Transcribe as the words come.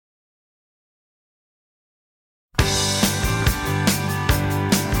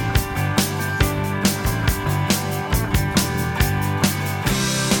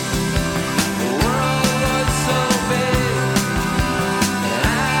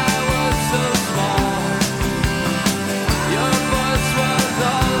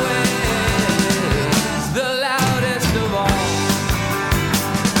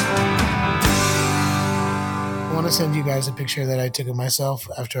guys a picture that I took of myself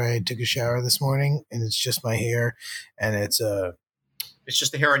after I took a shower this morning, and it's just my hair, and it's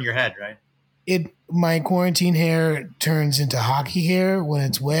just the hair on your head, right? My quarantine hair turns into hockey hair when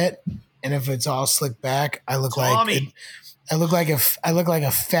it's wet, and if it's all slicked back, I look Tommy. I look like a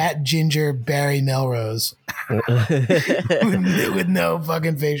fat ginger Barry Melrose with no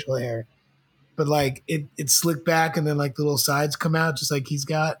fucking facial hair. But like it's slicked back, and then like the little sides come out just like he's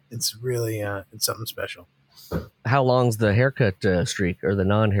got. It's really it's something special. How long's the haircut streak, or the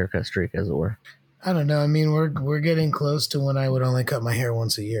non-haircut streak, as it were? I don't know. I mean, we're getting close to when I would only cut my hair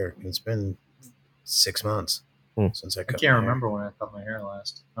once a year. It's been 6 months since I cut. I can't remember when I cut my hair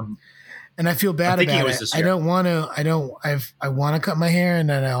last. And I feel bad about it. I don't want to. I want to cut my hair, and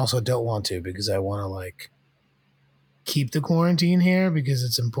then I also don't want to because I want to like keep the quarantine hair because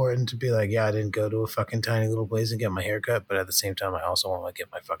it's important to be like, yeah, I didn't go to a fucking tiny little place and get my hair cut, but at the same time, I also want to get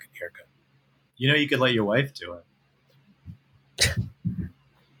my fucking hair cut. You know, you could let your wife do it.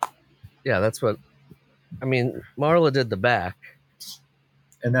 Yeah, that's what. I mean, Marla did the back.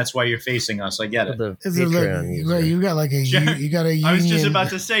 And that's why you're facing us. I get it. You got like a you got a union. I was just about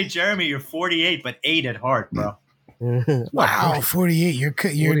to say, Jeremy, you're 48, but 8 at heart, bro. Wow, 48.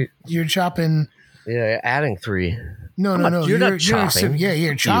 You're chopping. Yeah, adding 3. No. You're not chopping.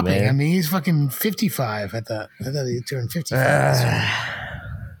 You're chopping. I mean, he's fucking 55. I thought he turned 55.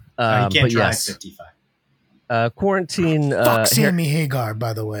 You can't drive 55. Quarantine. Fuck Sammy Hagar,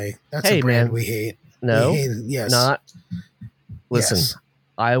 by the way. That's a brand we hate. No, yes. Not. Listen, yes.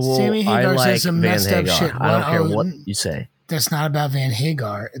 I will. Sammy Hagar like says some messed up shit. I don't care what you say. That's not about Van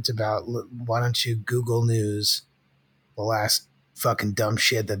Hagar. It's about why don't you Google News the last fucking dumb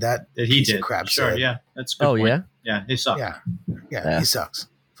shit that he did. Crap sure, said. Yeah, that's a good point. Yeah, yeah, he sucks. Yeah, he sucks.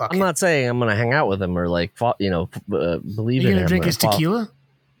 Fuck I'm not saying I'm gonna hang out with him or like believe in him. You gonna drink his tequila?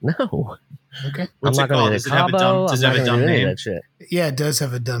 No. Okay. What's I'm not going to Cabo. Does it have a dumb name? That shit. Yeah, it does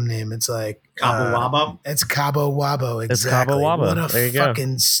have a dumb name. It's like Cabo Wabo. It's Cabo Wabo. Exactly. It's Cabo Wabo. What a there you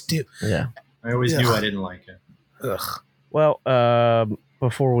fucking stupid. Yeah. I always knew I didn't like it. Ugh. Well,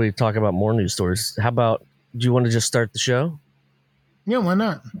 before we talk about more news stories, how about do you want to just start the show? Yeah, why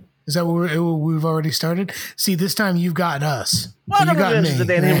not? Is that what we've already started? See, this time you've got us. Well, you got me. To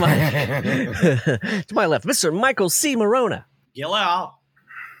my left, Mr. Michael C. Morona. Hello.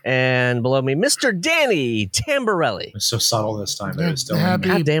 And below me, Mr. Danny Tamborelli. It was so subtle this time. But it was still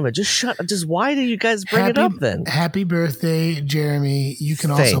God damn it! Just shut. Just why do you guys bring it up then? Happy birthday, Jeremy! You can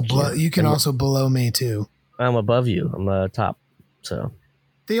also below me too. I'm above you. I'm top. So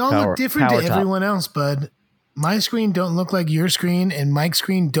they all look different to everyone else, bud. My screen don't look like your screen, and Mike's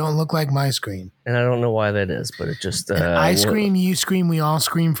screen don't look like my screen. And I don't know why that is, but it just I scream, you scream, we all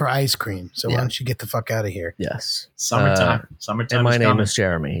scream for ice cream. So why don't you get the fuck out of here? Yes, summertime. And my name is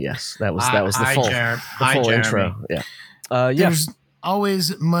Jeremy. Yes, that was the full intro. Yeah, There's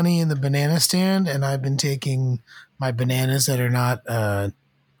always money in the banana stand, and I've been taking my bananas that are not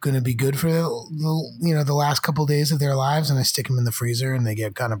going to be good for the last couple days of their lives, and I stick them in the freezer, and they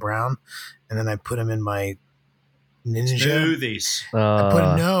get kind of brown, and then I put them in my Ninja smoothies.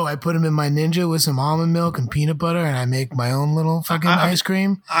 I put them in my Ninja with some almond milk and peanut butter, and I make my own little fucking ice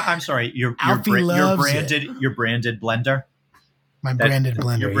cream. I'm sorry, your branded blender. My branded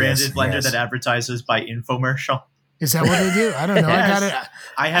blender. Your branded blender that advertises by infomercial. Is that what they do? I don't know. Yes.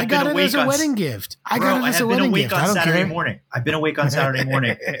 I got it as a wedding gift. I got it as a wedding gift. I don't care. I've been awake on Saturday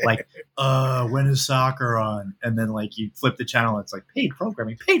morning. Like, when is soccer on? And then like you flip the channel. And it's like paid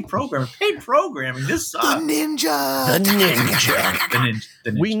programming. This sucks. The ninja.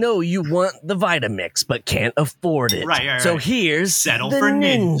 We know you want the Vitamix, but can't afford it. Right. So here's Settle for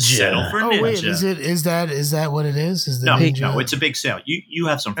Ninja. Oh wait, is that what it is? Is the no, Ninja? No, it's a big sale. You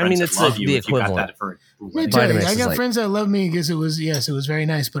have some friends that love you if you got that for. I got friends that love me because it was very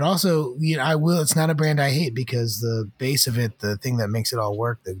nice, but also it's not a brand I hate because the base of it, the thing that makes it all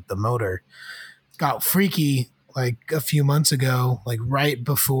work, the motor got freaky like a few months ago, like right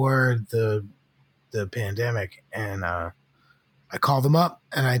before the pandemic, and I called them up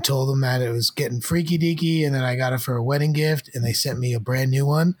and I told them that it was getting freaky deaky and that I got it for a wedding gift, and they sent me a brand new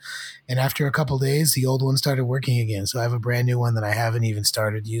one, and after a couple days the old one started working again, so I have a brand new one that I haven't even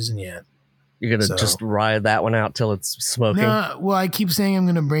started using yet. You're going to just ride that one out till it's smoking? No, well, I keep saying I'm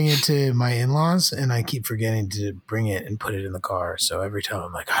going to bring it to my in-laws, and I keep forgetting to bring it and put it in the car. So every time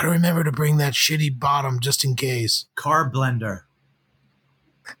I'm like, I don't remember to bring that shitty bottom just in case. Car blender.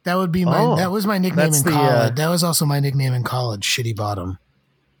 That would be that was my nickname in college. That was also my nickname in college, shitty bottom.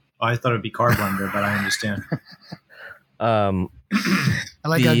 Oh, I thought it would be car blender, but I understand. I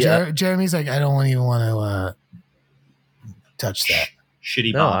like how Jeremy's like, I don't even want to touch that.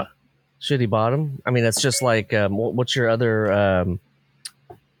 Shitty bottom. Shitty bottom. I mean, it's just like what's your other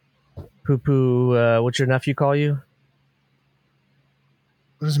poo poo? What's your nephew call you?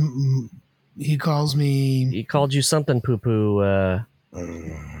 He calls me. He called you something poo poo.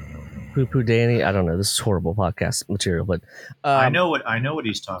 Poo poo Danny. I don't know. This is horrible podcast material, but I know what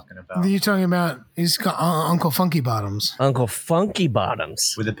he's talking about. You're talking about he's got Uncle Funky Bottoms. Uncle Funky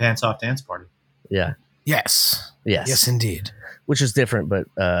Bottoms With the Pants Off Dance Party. Yeah. Yes, indeed. Which is different, but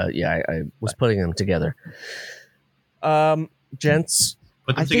I was putting them together. Gents,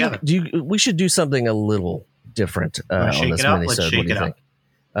 Put them together. We should do something a little different on this minisode. What do you think?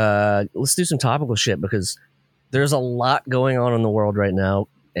 Let's do some topical shit because there's a lot going on in the world right now,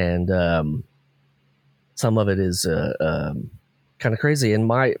 and some of it is kind of crazy.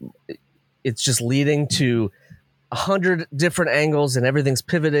 And it's just leading to 100 different angles, and everything's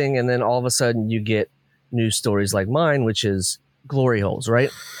pivoting, and then all of a sudden you get news stories like mine, which is glory holes.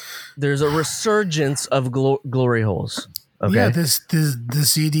 Right? There's a resurgence of glory holes. Okay. Yeah, the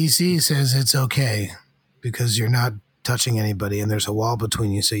CDC says it's okay because you're not touching anybody and there's a wall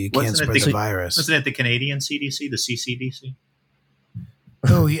between you, so you can't spread the virus. Wasn't it the Canadian CDC, the CCDC?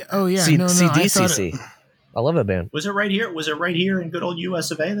 Oh yeah. CDCC. I love it, man. Was it right here? Was it right here in good old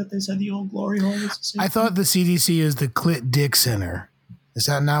US of A that they said the old glory hole was the same? I thought the CDC is the Clit Dick Center. Is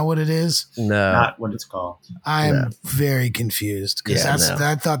that not what it is? No, not what it's called. I'm very confused because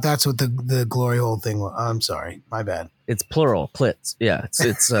I thought that's what the glory hole thing was. I'm sorry, my bad. It's plural, clits. Yeah,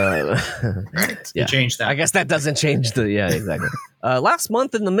 it's right. You changed that. I guess that doesn't change the exactly. Last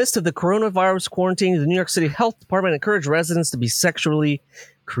month, in the midst of the coronavirus quarantine, the New York City Health Department encouraged residents to be sexually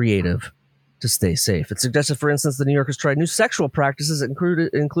creative to stay safe. It suggested, for instance, the New Yorkers tried new sexual practices,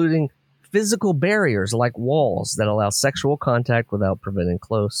 including physical barriers like walls that allow sexual contact without preventing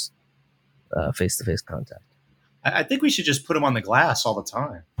close face-to-face contact. I think we should just put them on the glass all the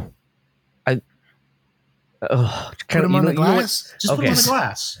time. Put them on the glass? Just put them on the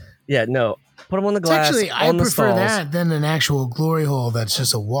glass. Yeah, no. Put them on the glass. Actually, I prefer that than an actual glory hole that's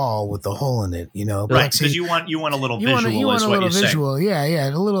just a wall with a hole in it. You know, right? Because you want a little visual. You want a little visual. Yeah,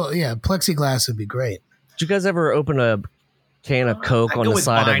 a little. Yeah, plexiglass would be great. Did you guys ever open a can of Coke on the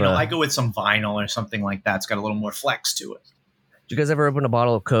side vinyl. of I go with some vinyl or something like that. It's got a little more flex to it. Did you guys ever open a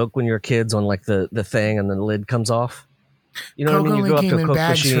bottle of Coke when you were kids on like the thing and then the lid comes off? You know Coke what I mean? You go up to a Coke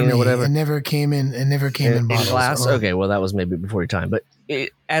machine or whatever. It never came in bottles. Glass? Okay, well that was maybe before your time. But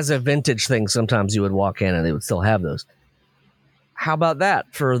as a vintage thing, sometimes you would walk in and they would still have those. How about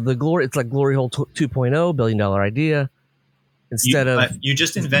that for the glory? It's like Glory Hole 2.0, $1 billion idea. You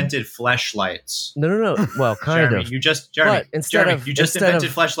just invented fleshlights. No. Well, kind Jeremy, of. You just invented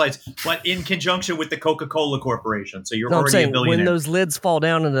fleshlights, but in conjunction with the Coca-Cola Corporation. So you're already a billionaire. When those lids fall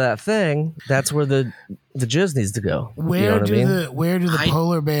down into that thing, that's where the jizz needs to go. Where do the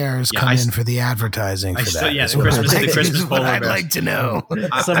polar bears come in for the advertising for that? Yeah, the Christmas polar bears. I'd like to know.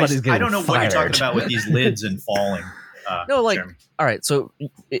 Somebody's getting I don't know fired. what you're talking about with these lids and falling. Jeremy. All right. So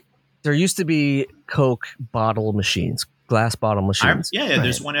there used to be Coke bottle machines. Glass bottle machines.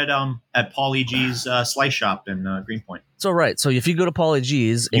 There's one at Paulie G's Slice Shop in Greenpoint. So if you go to Paulie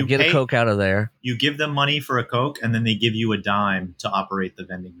G's and get a Coke out of there, you give them money for a Coke, and then they give you a dime to operate the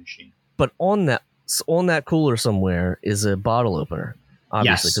vending machine. But on that cooler somewhere is a bottle opener,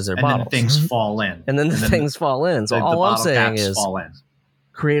 obviously, because they're bottles. Then things fall in, and then the things fall in. So all I'm saying is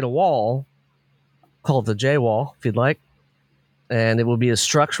create a wall, call it the J wall, if you'd like. And it will be a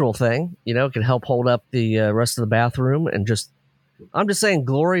structural thing, it can help hold up the rest of the bathroom. And I'm just saying,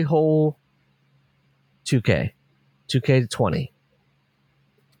 glory hole 2K to 20.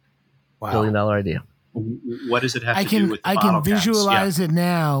 Wow. $1 billion idea. What does it have to do with the I can visualize it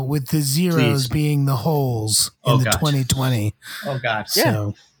now with the zeros being the holes in the 2020. Oh, God.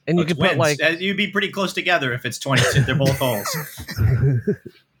 So, and you could put you'd be pretty close together if it's 20. They're both holes.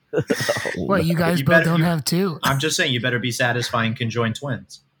 What, you guys both don't have two? I'm just saying, you better be satisfying conjoined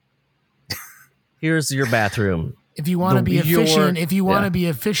twins. Here's your bathroom. If you want to be efficient, here's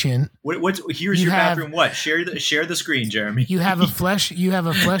your bathroom. What? Share the screen, Jeremy. You have a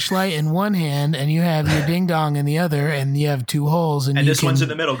fleshlight in one hand, and you have your ding dong in the other, and you have two holes, and this one's in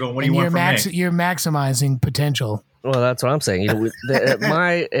the middle. Going, what do you want from me? You're maximizing potential. Well, that's what I'm saying. At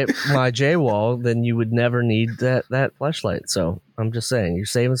my J wall, then you would never need that fleshlight. So I'm just saying, you're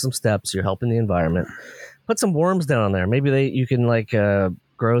saving some steps. You're helping the environment. Put some worms down there. Maybe you can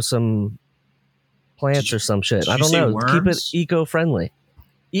grow some plants or some shit. I don't know. Worms? Keep it eco-friendly.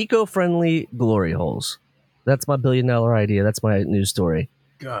 Eco-friendly glory holes. That's my $1 billion idea. That's my news story.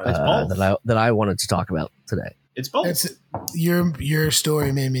 God, that I wanted to talk about today. It's both. Your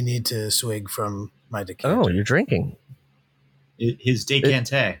story made me need to swig from my decanter. Oh, you're drinking. His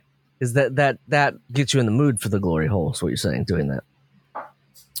decante. is that gets you in the mood for the glory hole. Is what you're saying? Doing that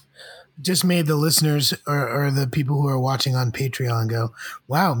just made the listeners or the people who are watching on Patreon go,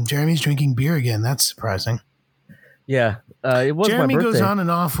 "Wow, Jeremy's drinking beer again. That's surprising." Yeah, it was Jeremy my birthday. goes on and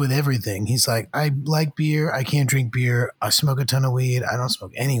off with everything. He's like, "I like beer. I can't drink beer. I smoke a ton of weed. I don't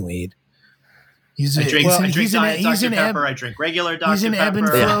smoke any weed." I drink Diet Dr. Pepper. I drink regular Dr. Pepper. He's an ebb and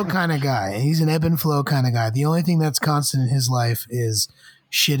flow kind of guy. He's an ebb and flow kind of guy. The only thing that's constant in his life is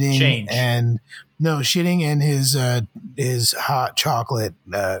shitting and his hot chocolate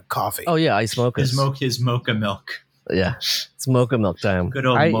coffee. Oh yeah, I smoke his mocha milk. Yeah, it's mocha milk time. Good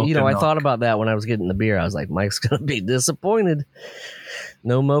old mocha milk. I thought about that when I was getting the beer. I was like, Mike's gonna be disappointed.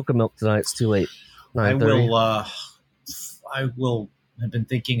 No mocha milk tonight. It's too late. 9:30. I will have been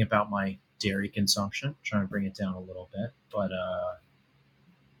thinking about my dairy consumption, trying to bring it down a little bit, but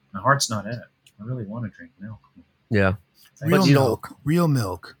my heart's not in it. I really want to drink milk. Yeah, real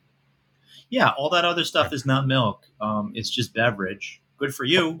milk. Yeah, all that other stuff is not milk. It's just beverage. Good for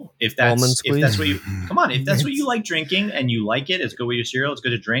you if that's what you come on. If that's what you like drinking and you like it, it's good with your cereal. It's good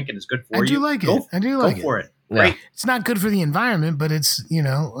to drink and it's good for you. I do like it. Go for it. Yeah. Right? It's not good for the environment, but it's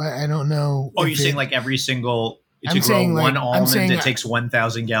I don't know. Oh, you're saying like every single. To grow one almond, it takes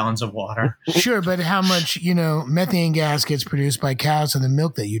 1,000 gallons of water. Sure, but how much methane gas gets produced by cows and the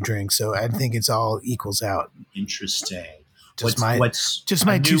milk that you drink? So I think it's all equals out. Interesting. Just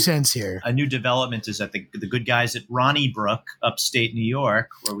my 2 cents here. A new development is that the good guys at Ronnie Brook, upstate New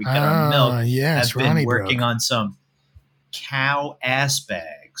York, where we get our milk, have been working on some cow ass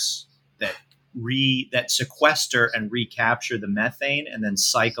bags that sequester and recapture the methane and then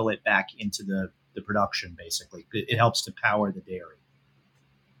cycle it back into the production. Basically, it helps to power the dairy.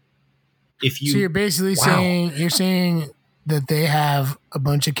 So you're basically saying that they have a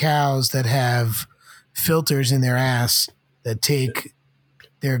bunch of cows that have filters in their ass that take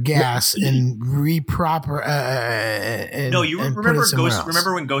their gas and reproper. No, you remember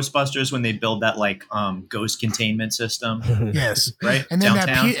remember when Ghostbusters, when they build that ghost containment system? Yes, right. And then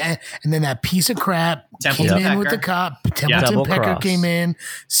that piece of crap came in with the cop. Templeton Pecker came in,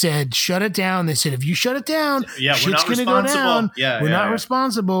 said, "Shut it down." They said, "If you shut it down, shit's going to go down. We're not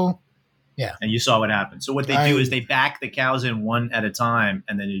responsible." Yeah, and you saw what happened. So what they do is they back the cows in one at a time,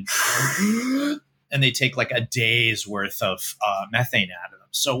 and then they take like a day's worth of methane out of them.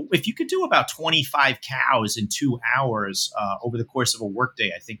 So if you could do about 25 cows in 2 hours over the course of a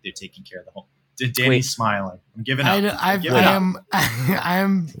workday, I think they're taking care of the whole. Danny's smiling. I'm giving up.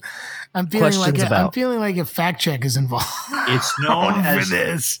 I'm feeling like a fact check is involved. It's known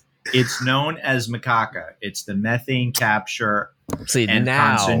It's known as macaca. It's the methane capture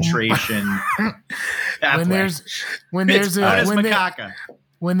concentration pathway.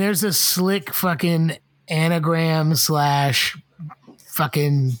 When there's a slick fucking anagram /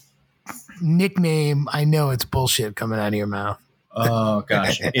 fucking nickname, I know it's bullshit coming out of your mouth. Oh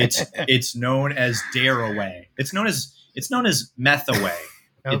gosh, it's known as Dareaway. It's known as Methaway.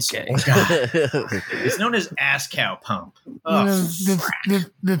 Okay. It's known as ass cow pump. Honestly,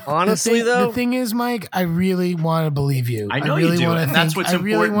 the thing is, Mike, I really want to believe you. I know you do, and that's what's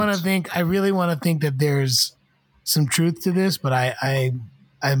important. I really want to think that there's some truth to this, but I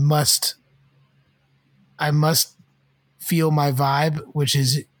must feel my vibe, which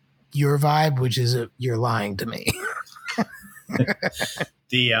is your vibe, which is you're lying to me.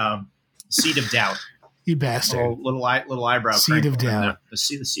 The seed of doubt. You bastard. Oh, little eyebrow. Seed of doubt. The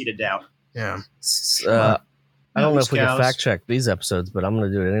seed of doubt. Yeah. I don't know if we can fact check these episodes, but I'm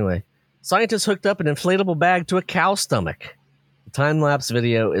going to do it anyway. Scientists hooked up an inflatable bag to a cow stomach. The time-lapse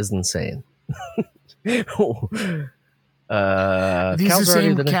video is insane. These are the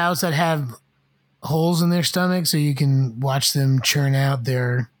same cows that have holes in their stomach so you can watch them churn out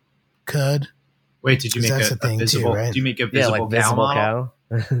their cud. Wait, did you make a visible? Too, right? Do you make a visible cow?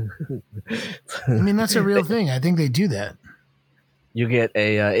 I mean, that's a real thing. I think they do that. You get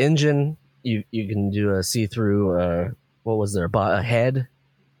a engine. You can do a see-through. What was there? A head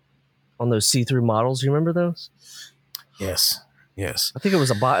on those see-through models. You remember those? Yes. I think it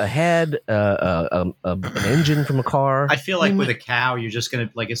was a head, an engine from a car. I feel like with a cow, you're just gonna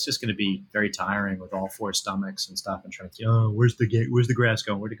it's just gonna be very tiring with all four stomachs and stuff, and trying to where's the grass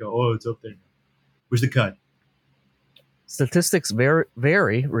going? Where'd it go? Oh, it's up there. Where's the cut? Statistics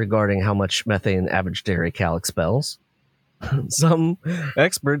vary regarding how much methane average dairy cow expels. Some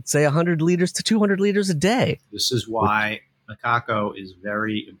experts say 100 liters to 200 liters a day. This is why macaco is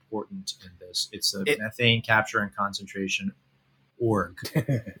very important in this. It's a methane capture and concentration org.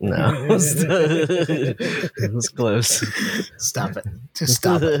 No, it was close. Stop it. Just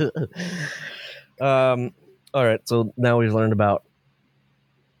stop it. All right, so now we've learned about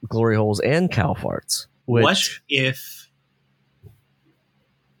glory holes and cow farts. What if?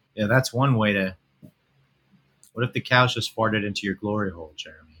 Yeah, that's one way to. What if the cows just farted into your glory hole,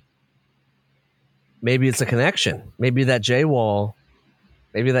 Jeremy? Maybe it's a connection. Maybe that J wall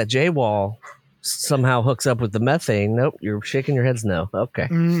somehow hooks up with the methane. Nope, you're shaking your heads no. Okay.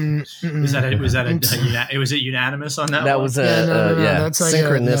 Was it unanimous on that? That one? Was that's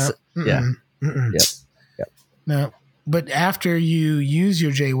synchronous. Yeah. Yep. No, but after you use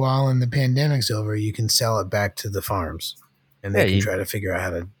your J wall and the pandemic's over, you can sell it back to the farms, and they can try to figure out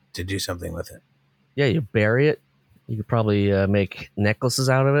how to do something with it. Yeah, you bury it. You could probably make necklaces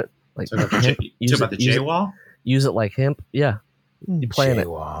out of it. Like about the J wall. Use it like hemp. Yeah, you plant it.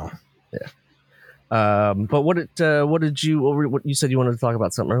 J-wall. Yeah. But what you said you wanted to talk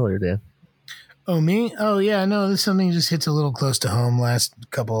about something earlier, Dan? Oh, me? Oh, yeah. No, this is something that just hits a little close to home. Last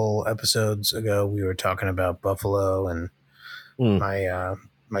couple episodes ago, we were talking about buffalo, and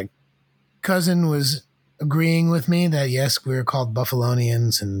my cousin was agreeing with me that yes, we're called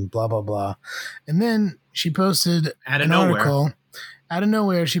Buffalonians and blah blah blah. And then she posted an article. Out of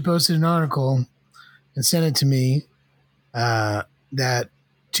nowhere, she posted an article and sent it to me that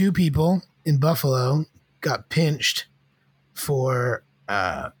 2 people in Buffalo got pinched for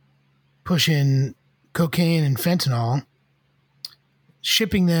pushing cocaine and fentanyl,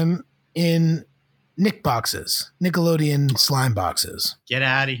 shipping them in Nick boxes, Nickelodeon slime boxes. Get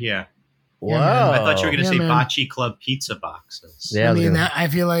out of here. Whoa. I thought you were going to say Bocce Club pizza boxes. Yeah, I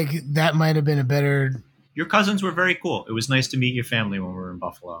feel like that might have been a better... Your cousins were very cool. It was nice to meet your family when we were in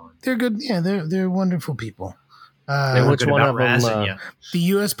Buffalo. They're good. Yeah, they're wonderful people. Which one of them? The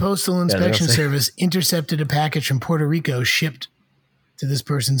U.S. Postal Inspection Service intercepted a package from Puerto Rico shipped to this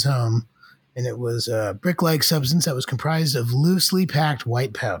person's home, and it was a brick-like substance that was comprised of loosely packed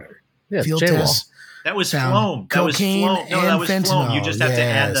white powder. Yeah, Field tests that was flown. That was flown. No, that was fentanyl. Flown. You just have to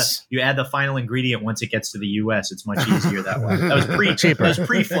add the final ingredient once it gets to the U.S. It's much easier that way. That was cheaper. That was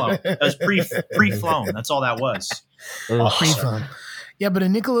pre-flown. That was pre-flown. That's all that was. Pre-flown. Yeah, but a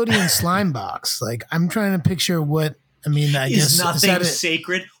Nickelodeon slime box. Like, I'm trying to picture what. I mean, I guess nothing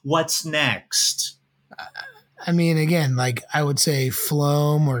sacred. What's next? I mean, again, like I would say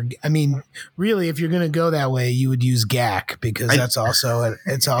Floam, or I mean, really, if you're going to go that way, you would use GAC because it's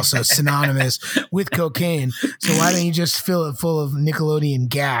also synonymous with cocaine. So why don't you just fill it full of Nickelodeon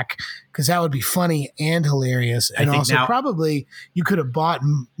GAC? Because that would be funny and hilarious, and also probably you could have bought.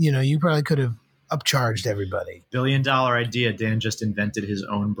 You probably could have upcharged everybody. $1 billion idea. Dan just invented his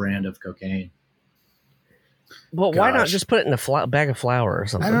own brand of cocaine. Well, why not just put it in a bag of flour or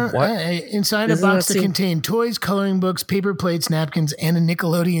something? Inside a box that contained toys, coloring books, paper plates, napkins, and a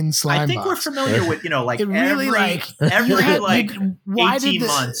Nickelodeon slime box. I think we're familiar with,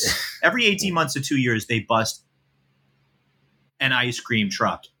 every 18 months to 2 years, they bust an ice cream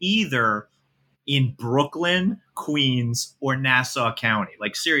truck, either in Brooklyn, Queens, or Nassau County.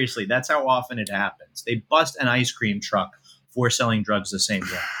 Like, seriously, that's how often it happens. They bust an ice cream truck for selling drugs the same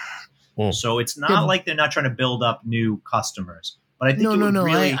way. So it's not like they're not trying to build up new customers, but I think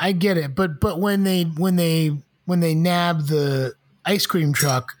I get it. But when they nab the ice cream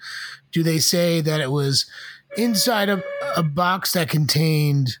truck, do they say that it was inside a box that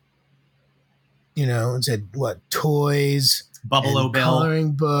contained, it said what, toys, Buffalo Bill,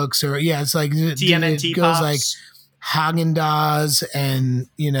 coloring books, or it's like TMNT it goes Pops. like Haagen-Dazs and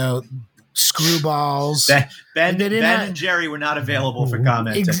screwballs. Ben and Jerry were not available for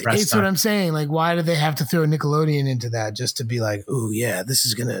comment. It's what I'm saying. Like, why do they have to throw Nickelodeon into that just to be like, oh yeah, this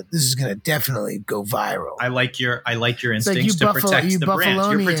is gonna definitely go viral? I like your instincts to protect the brand.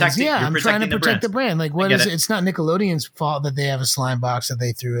 You're protecting. Yeah, I'm trying to protect the brand. Like, what is it? it? It's not Nickelodeon's fault that they have a slime box that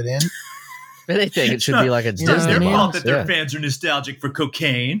they threw it in. They think it should be like a Disney. It's their fault that their fans are nostalgic for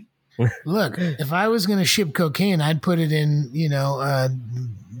cocaine. Look, if I was gonna ship cocaine, I'd put it in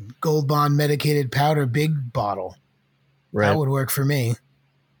Gold Bond medicated powder big bottle. Right. That would work for me.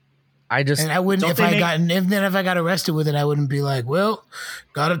 I wouldn't if I got arrested with it, I wouldn't be like, well,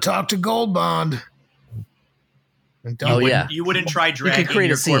 gotta talk to Gold Bond. You wouldn't try dragging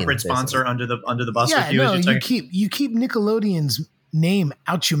your corporate sponsor under the bus with you. Yeah, you keep Nickelodeon's name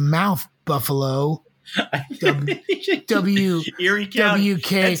out your mouth, Buffalo. Erie County. WK.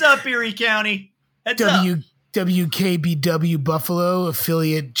 Heads up, Erie County. Heads up. WKBW Buffalo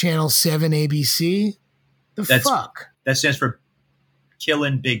affiliate channel 7 ABC. Fuck? That stands for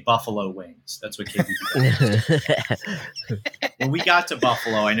Killing Big Buffalo Wings. That's what KBW does. When we got to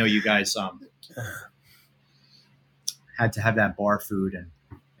Buffalo, I know you guys had to have that bar food and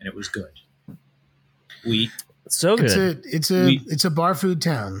it was good. So good. It's a bar food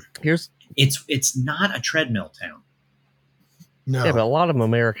town. It's not a treadmill town. No. Yeah, but a lot of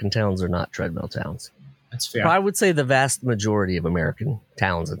American towns are not treadmill towns. That's fair. But I would say the vast majority of American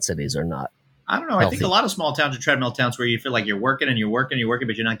towns and cities are not. I don't know. Healthy. I think a lot of small towns are treadmill towns where you feel like you're working, but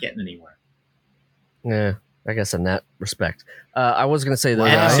you're not getting anywhere. Yeah, I guess in that respect. I was going to say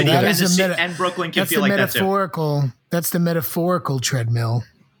that. And Brooklyn can feel like that too. That's the metaphorical treadmill.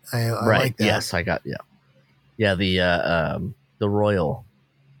 I like that. Yes, I got yeah. The royal.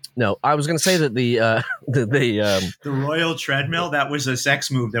 No, I was going to say that the royal treadmill, that was a sex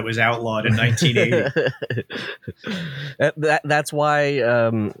move that was outlawed in 1980. That's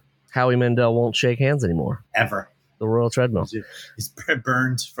why Howie Mandel won't shake hands anymore. Ever. The royal treadmill. He's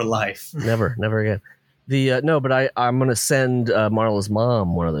burned for life. Never again. But I'm going to send Marla's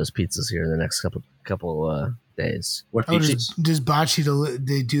mom one of those pizzas here in the next couple days. What pizzas? Does Bocce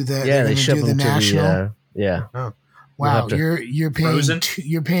they do that? Yeah, they ship them to national. Yeah. Oh. Wow, you're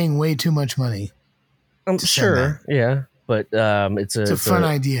paying way too much money. I'm sure, yeah, but it's a fun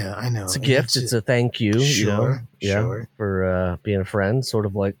idea. I know it's a gift. It's a thank you, sure, for being a friend, sort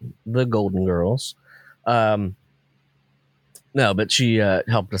of like the Golden Girls. No, but she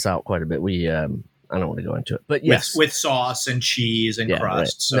helped us out quite a bit. We I don't want to go into it, but yes, with sauce and cheese and crust. Right.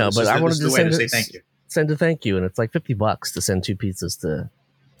 So no, but I wanted to say thank you. Send a thank you, and it's like $50 to send 2 pizzas to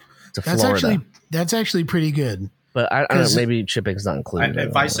Florida. That's actually pretty good. But I don't know, maybe shipping's not included.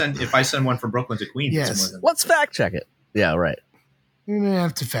 If I send one from Brooklyn to Queens, yes. Let's fact check it. Yeah, right. You're gonna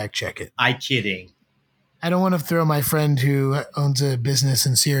have to fact check it. I'm kidding. I don't want to throw my friend who owns a business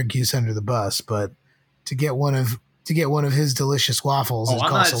in Syracuse under the bus, but to get one of his delicious waffles, it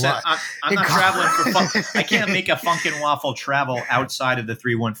costs a lot. I'm not traveling for fun. I can't make a Funkin' Waffle travel outside of the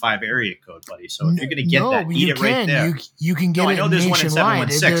 315 area code, buddy. So if you're going to get that, eat it right there. You can get it nationwide. I know there's one in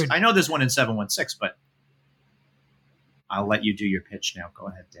 716. I know there's one in 716, but I'll let you do your pitch now. Go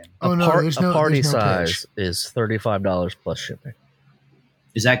ahead, Dan. A party size is $35 plus shipping.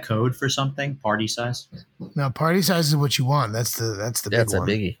 Is that code for something? Party size? No, party size is what you want. That's the big one. That's a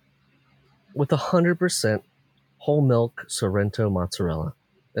biggie. With 100% whole milk Sorrento mozzarella.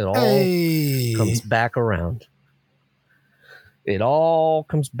 It all comes back around. It all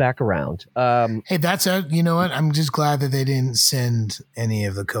comes back around. Hey, you know what? I'm just glad that they didn't send any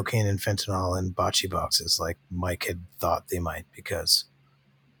of the cocaine and fentanyl in bocce boxes like Mike had thought they might, because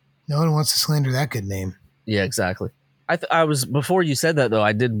no one wants to slander that good name. Yeah, exactly. I was before you said that though.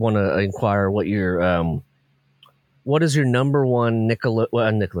 I did want to inquire what what is your number one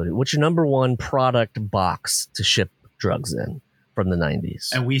Nickelodeon? What's your number one product box to ship drugs in? From the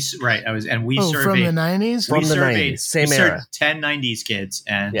 90s. And we surveyed from the 90s? From the 90s, same era. 10 90s kids,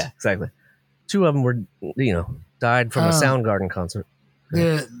 and yeah, exactly. 2 of them were, died from a Soundgarden concert.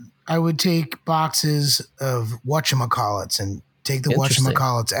 I would take boxes of whatchamacallits and take the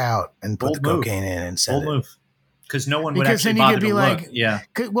whatchamacallits out and put the cocaine in and send it. Because no one would actually bother to look. Yeah.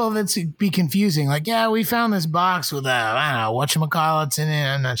 Well, that's be confusing. Like, yeah, we found this box with whatchamacallits in it.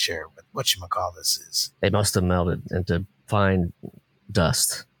 I'm not sure what whatchamacallits is. They must have melted into fine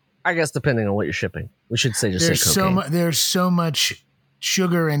dust. I guess depending on what you're shipping. We should say say cocaine. There's so much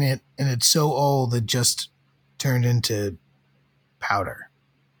sugar in it, and it's so old it just turned into powder.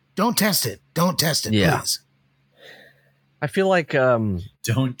 Don't test it. Don't test it, please. I feel like don't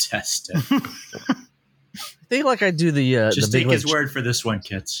test it. I think like I do the just the take his word for this one,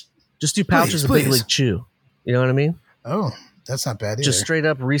 kids. Just do pouches of Big League Chew. You know what I mean? Oh, that's not bad either. Just straight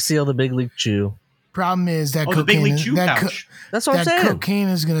up reseal the Big League Chew. Problem is that cocaine, the Big League Chew pouch. That's what I'm saying. Cocaine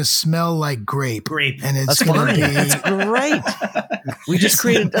is going to smell like grape. And it's going to be... That's great. We just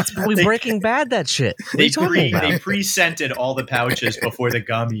created... We Breaking Bad that shit. They pre-scented all the pouches before the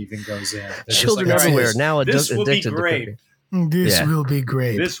gum even goes in. They're children everywhere now this will be great. This will be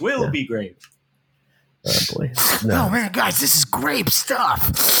great. This will be great. Oh, boy. No, man, guys, this is grape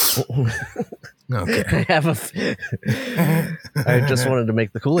stuff. Okay. I just wanted to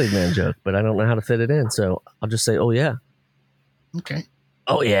make the Kool-Aid Man joke, but I don't know how to fit it in, so I'll just say, oh, yeah. Okay.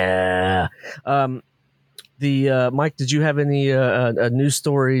 Oh, yeah. Mike, did you have any news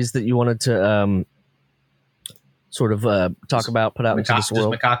stories that you wanted to sort of talk about, put out into this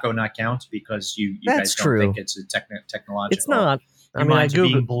world? Does Macaco not count because you guys don't think it's a technological? It's not. I mean,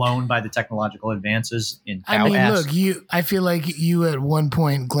 being blown by the technological advances in cow ass. Look, I feel like you at one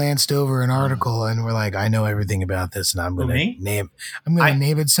point glanced over an article and were like, "I know everything about this, and I'm going to name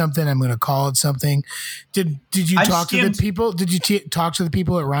it something. I'm going to call it something." Did you talk to the people? Did you talk to the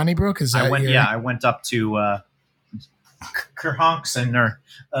people at Ronnie Brook? I went up to Kerhonks and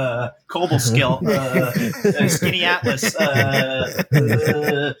Cobleskill, Skinny Atlas,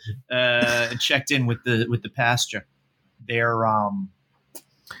 checked in with the pasture. They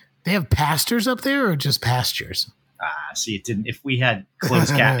have pastors up there or just pastures? See, it didn't. If we had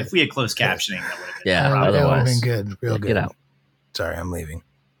closed captioning, that would have been otherwise that would have been good. Real good. Get out. Sorry, I'm leaving.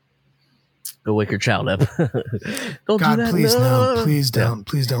 Go wake your child up. Don't God, do that. Please no. Please don't. Yeah.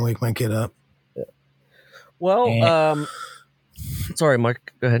 Please don't wake my kid up. Yeah. Well, sorry,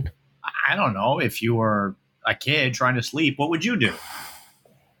 Mark. Go ahead. I don't know. If you were a kid trying to sleep, what would you do?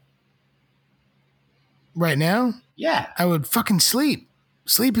 Right now? Yeah. I would fucking sleep.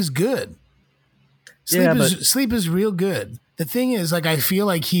 Sleep is good. Sleep is real good. The thing is, like, I feel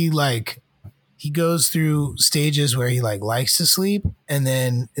like he goes through stages where he likes to sleep and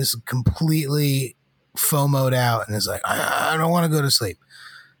then is completely FOMO'd out and is like, I don't want to go to sleep.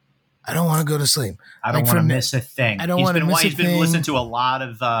 I don't want to go to sleep. I don't want to miss a thing. I don't want to miss a thing. He's been listening to a lot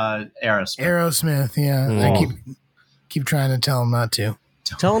of Aerosmith. Aerosmith, yeah. I keep trying to tell him not to.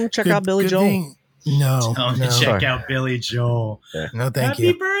 Tell him to check out Billy Joel. No. Tell him to check out Billy Joel. Yeah. No, thank you.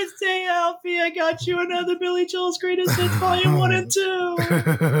 Happy birthday, Alfie. I got you another Billy Joel's Greatest Hits Volume 1 and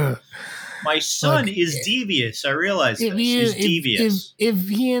 2. My son is devious. I realize this. He's devious. If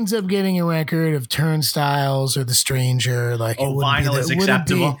he ends up getting a record of Turnstiles or The Stranger, vinyl is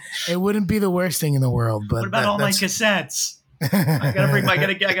acceptable. It wouldn't be the worst thing in the world. But what about all my cassettes? I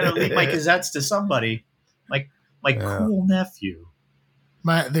gotta leave my cassettes to somebody. My cool nephew.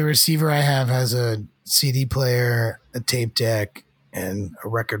 The receiver I have has a CD player, a tape deck, and a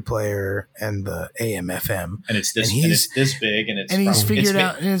record player, and the AM/FM. And it's this big, and he's figured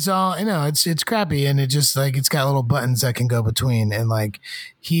out. And it's all it's crappy, and it just it's got little buttons that can go between. And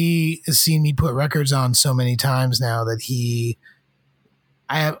he has seen me put records on so many times now that he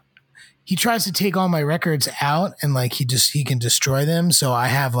tries to take all my records out and he can destroy them. So I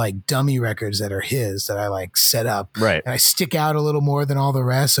have dummy records that are his that I set up. Right. And I stick out a little more than all the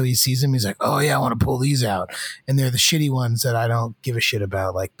rest. So he sees them. He's like, oh yeah, I want to pull these out. And they're the shitty ones that I don't give a shit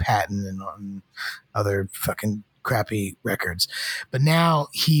about, like Patton and other fucking crappy records. But now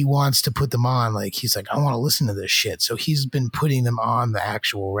he wants to put them on. He's like, I want to listen to this shit. So he's been putting them on the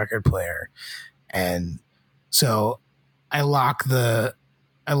actual record player. And so I lock the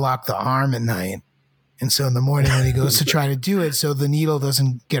arm at night. And so in the morning when he goes to try to do it, so the needle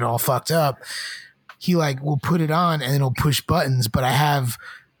doesn't get all fucked up, he will put it on and it'll push buttons. But I have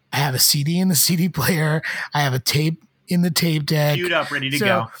a CD in the CD player. I have a tape in the tape deck. Queued up, ready to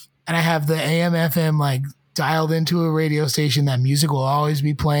go. And I have the AM/FM dialed into a radio station that music will always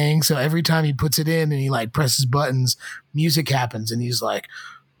be playing. So every time he puts it in and he presses buttons, music happens. And he's like,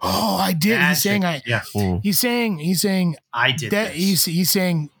 oh, I did. He's saying He's saying I did that. He's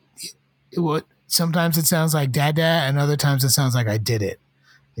saying what? Sometimes it sounds like dada, and other times it sounds like I did it.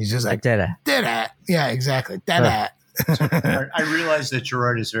 He's just like dada. Yeah, exactly. Dada. So I realized that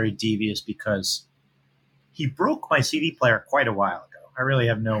Gerard is very devious because he broke my CD player quite a while ago. I really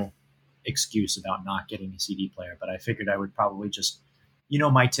have no excuse about not getting a CD player, but I figured I would probably just,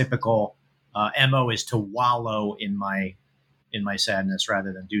 my typical MO is to wallow in my sadness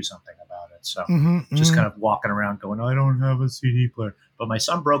rather than do something about it. So just kind of walking around going, I don't have a CD player. But my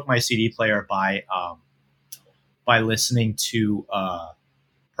son broke my CD player by listening to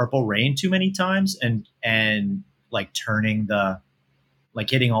Purple Rain too many times and turning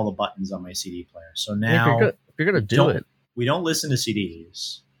hitting all the buttons on my CD player. So now if you're gonna do it, we don't listen to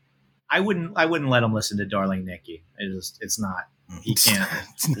CDs. I wouldn't let him listen to Darling Nikki. It's not. He can't.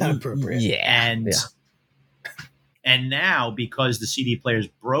 It's not appropriate. Yeah. And now, because the CD player is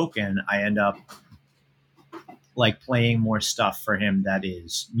broken, I end up playing more stuff for him that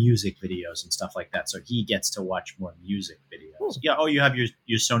is music videos and stuff like that. So he gets to watch more music videos. Cool. Yeah. Oh, you have your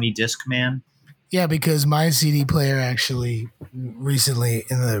Sony Discman? Yeah, because my CD player actually recently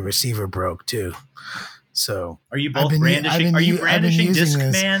in the receiver broke too. So are you both brandishing? Are you brandishing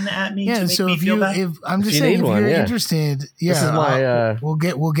Discman at me? Yeah. To make so me if feel you, bad? if I'm just saying, if you're interested, yeah, this is my. We'll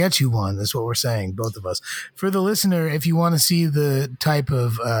get you one. That's what we're saying, both of us. For the listener, if you want to see the type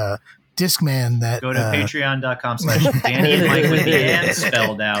of Discman that go to patreon.com/Danny and Mike with the and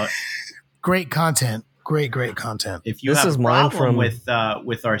spelled out. Great content. Great content. If you have a problem with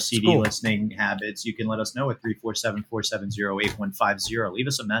our CD listening habits, you can let us know at 347-470-8150. Leave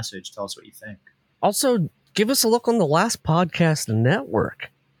us a message. Tell us what you think. Also, give us a look on the Last Podcast Network,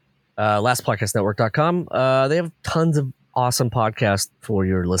 lastpodcastnetwork.com. They have tons of awesome podcasts for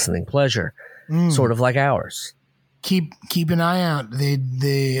your listening pleasure, sort of like ours. Keep an eye out.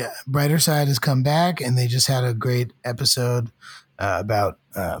 The Brighter Side has come back, and they just had a great episode about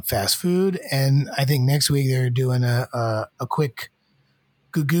fast food. And I think next week they're doing a quick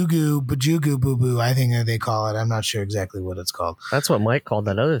goo bajugu boo boo. I think that they call it. I'm not sure exactly what it's called. That's what Mike called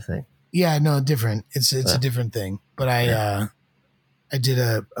that other thing. Yeah, no, different. It's a different thing. But I I did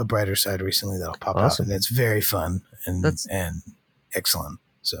a brighter side recently that'll pop out, and it's very fun and excellent.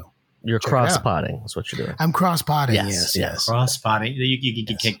 So you're cross-potting. That's what you're doing. I'm cross-potting. Yes. Cross-potting. You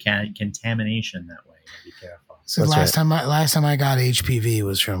can get contamination that way. Be careful. So last time I got HPV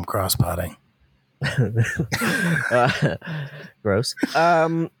was from cross-potting. Gross.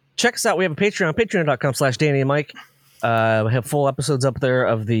 Check us out. We have a Patreon, patreon.com/Danny and Mike. We have full episodes up there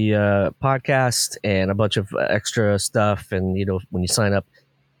of the podcast and a bunch of extra stuff. And, when you sign up,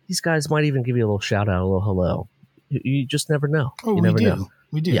 these guys might even give you a little shout out, a little hello. You just never know. Oh, you never do. Know.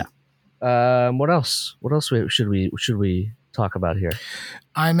 We do. Yeah. What else? What else should we talk about here?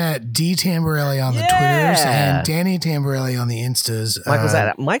 I'm at D Tamborelli on the Twitters and Danny Tamborelli on the Instas. Michael's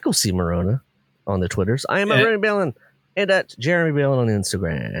at Michael C. Morona on the Twitters. I am at Remy Balin and at Jeremy Balin on the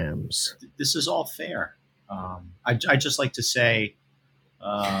Instagrams. This is all fair. I just like to say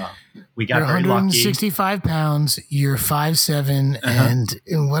we got very lucky. 165 pounds. You're 5'7",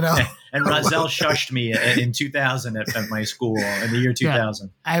 and what else? And Razel shushed me in 2000 at my school in the year 2000.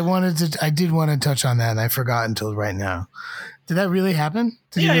 Yeah, I did want to touch on that, and I forgot until right now. Did that really happen?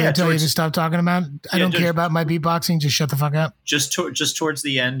 Did he tell you to stop talking about? I don't care about my beatboxing. Just shut the fuck up. Just towards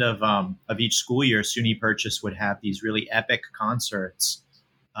the end of each school year, SUNY Purchase would have these really epic concerts.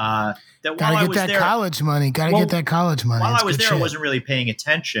 Gotta get that college money. While I was there, I wasn't really paying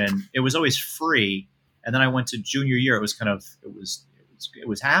attention. It was always free, and then I went to junior year. It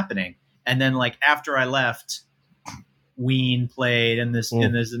was happening, and then like after I left, Ween played, and this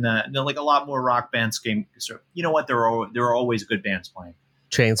and that. Like a lot more rock bands came. So, you know what? There were always good bands playing.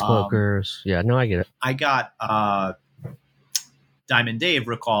 Chainsmokers. I get it. I got Diamond Dave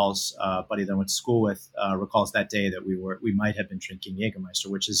recalls, buddy that I went to school with, recalls that day that we might have been drinking Jägermeister,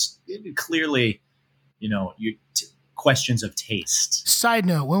 which is clearly, questions of taste. Side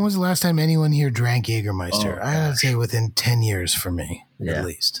note: when was the last time anyone here drank Jägermeister? I would say within 10 years for me, at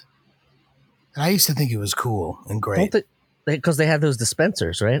least. And I used to think it was cool and great because they had those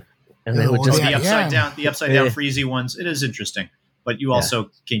dispensers, right? And they would just the upside down freezy ones. It is interesting, but you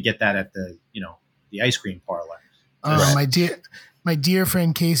also can get that at the the ice cream parlor. My dear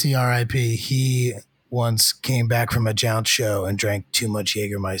friend Casey, R.I.P., he once came back from a Jounce show and drank too much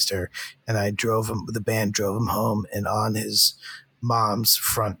Jägermeister, and the band drove him home, and on his mom's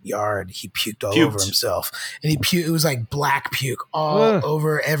front yard, he puked all over himself. And it was like black puke all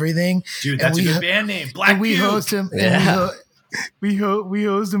over everything. Dude, that's a good band name, Black Puke. We hosed him, we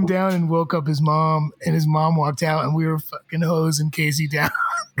hosed him down and woke up his mom, and his mom walked out, and we were fucking hosing Casey down.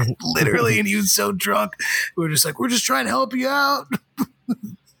 Literally, and he was so drunk. We were just like, we're just trying to help you out.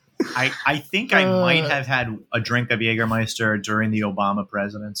 I think I might have had a drink of Jägermeister during the Obama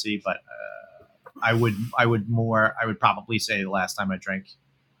presidency, but I would probably say the last time I drank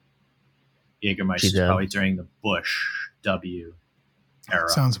Jägermeister was probably during the Bush W era.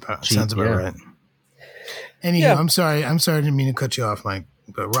 Sounds about right. Anyway, I'm sorry. I didn't mean to cut you off, Mike.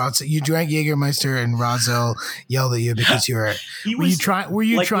 But you drank Jägermeister, and Razel yelled at you because you were. Were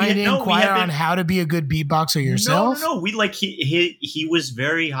you trying to inquire on how to be a good beatboxer yourself? No. He was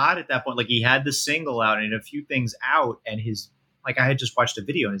very hot at that point. Like, he had the single out and a few things out, and I had just watched a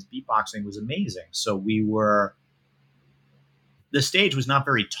video, and his beatboxing was amazing. So the stage was not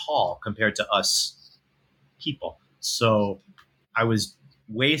very tall compared to us people. So I was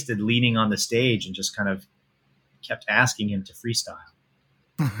wasted leaning on the stage and just kind of kept asking him to freestyle.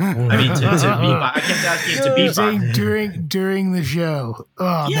 I mean, to beatbox. I kept asking him to beatbox during the show.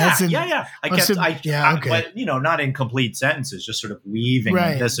 Oh, yeah. But not in complete sentences, just sort of weaving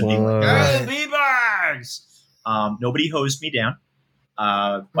like this and being like, beatbox. Nobody hosed me down,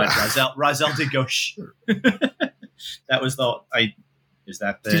 but Razel did go. Shh. That was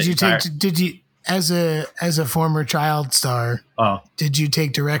Did you as a former child star? Did you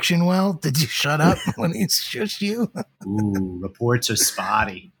take direction well? Did you shut up when he shushed you? Ooh, reports are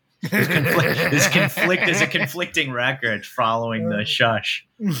spotty. This is a conflicting record following the shush.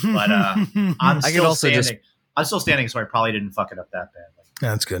 But I'm still standing, so I probably didn't fuck it up that badly.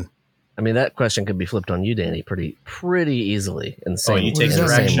 That's good. I mean, that question could be flipped on you, Danny, pretty easily in the same, you take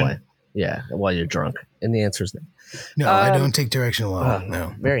direction. Same way. Yeah, while you're drunk. And the answer is no. No, I don't take direction well.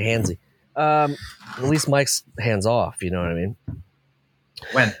 No. Very handsy. At least Mike's hands off, you know what I mean?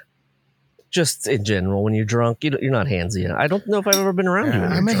 When? Just in general, when you're drunk, you're not handsy. I don't know if I've ever been around you.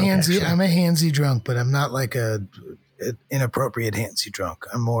 I'm a handsy drunk, but I'm not like a inappropriate handsy drunk.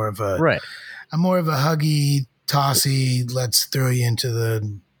 I'm more of a huggy, tossy, let's throw you into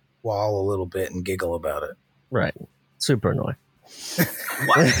the wall a little bit and giggle about it. Right. Super annoying.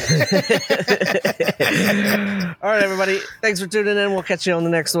 All right, everybody. Thanks for tuning in. We'll catch you on the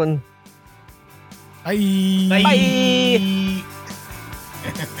next one. Bye. Bye.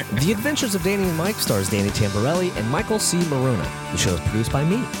 The Adventures of Danny and Mike stars Danny Tamborelli and Michael C. Marona. The show is produced by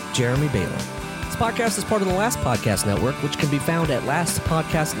me, Jeremy Baylor. This podcast is part of the Last Podcast Network, which can be found at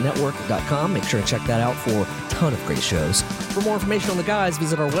lastpodcastnetwork.com. Make sure to check that out for a ton of great shows. For more information on the guys,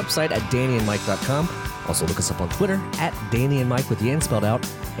 visit our website at dannyandmike.com. Also look us up on Twitter at Danny and Mike with the N spelled out,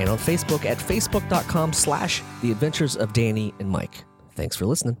 and on Facebook at facebook.com/The Adventures of Danny and Mike. Thanks for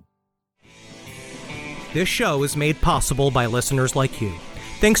listening. This show is made possible by listeners like you.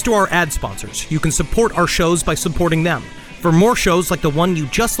 Thanks to our ad sponsors, you can support our shows by supporting them. For more shows like the one you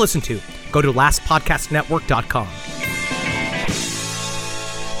just listened to, go to lastpodcastnetwork.com.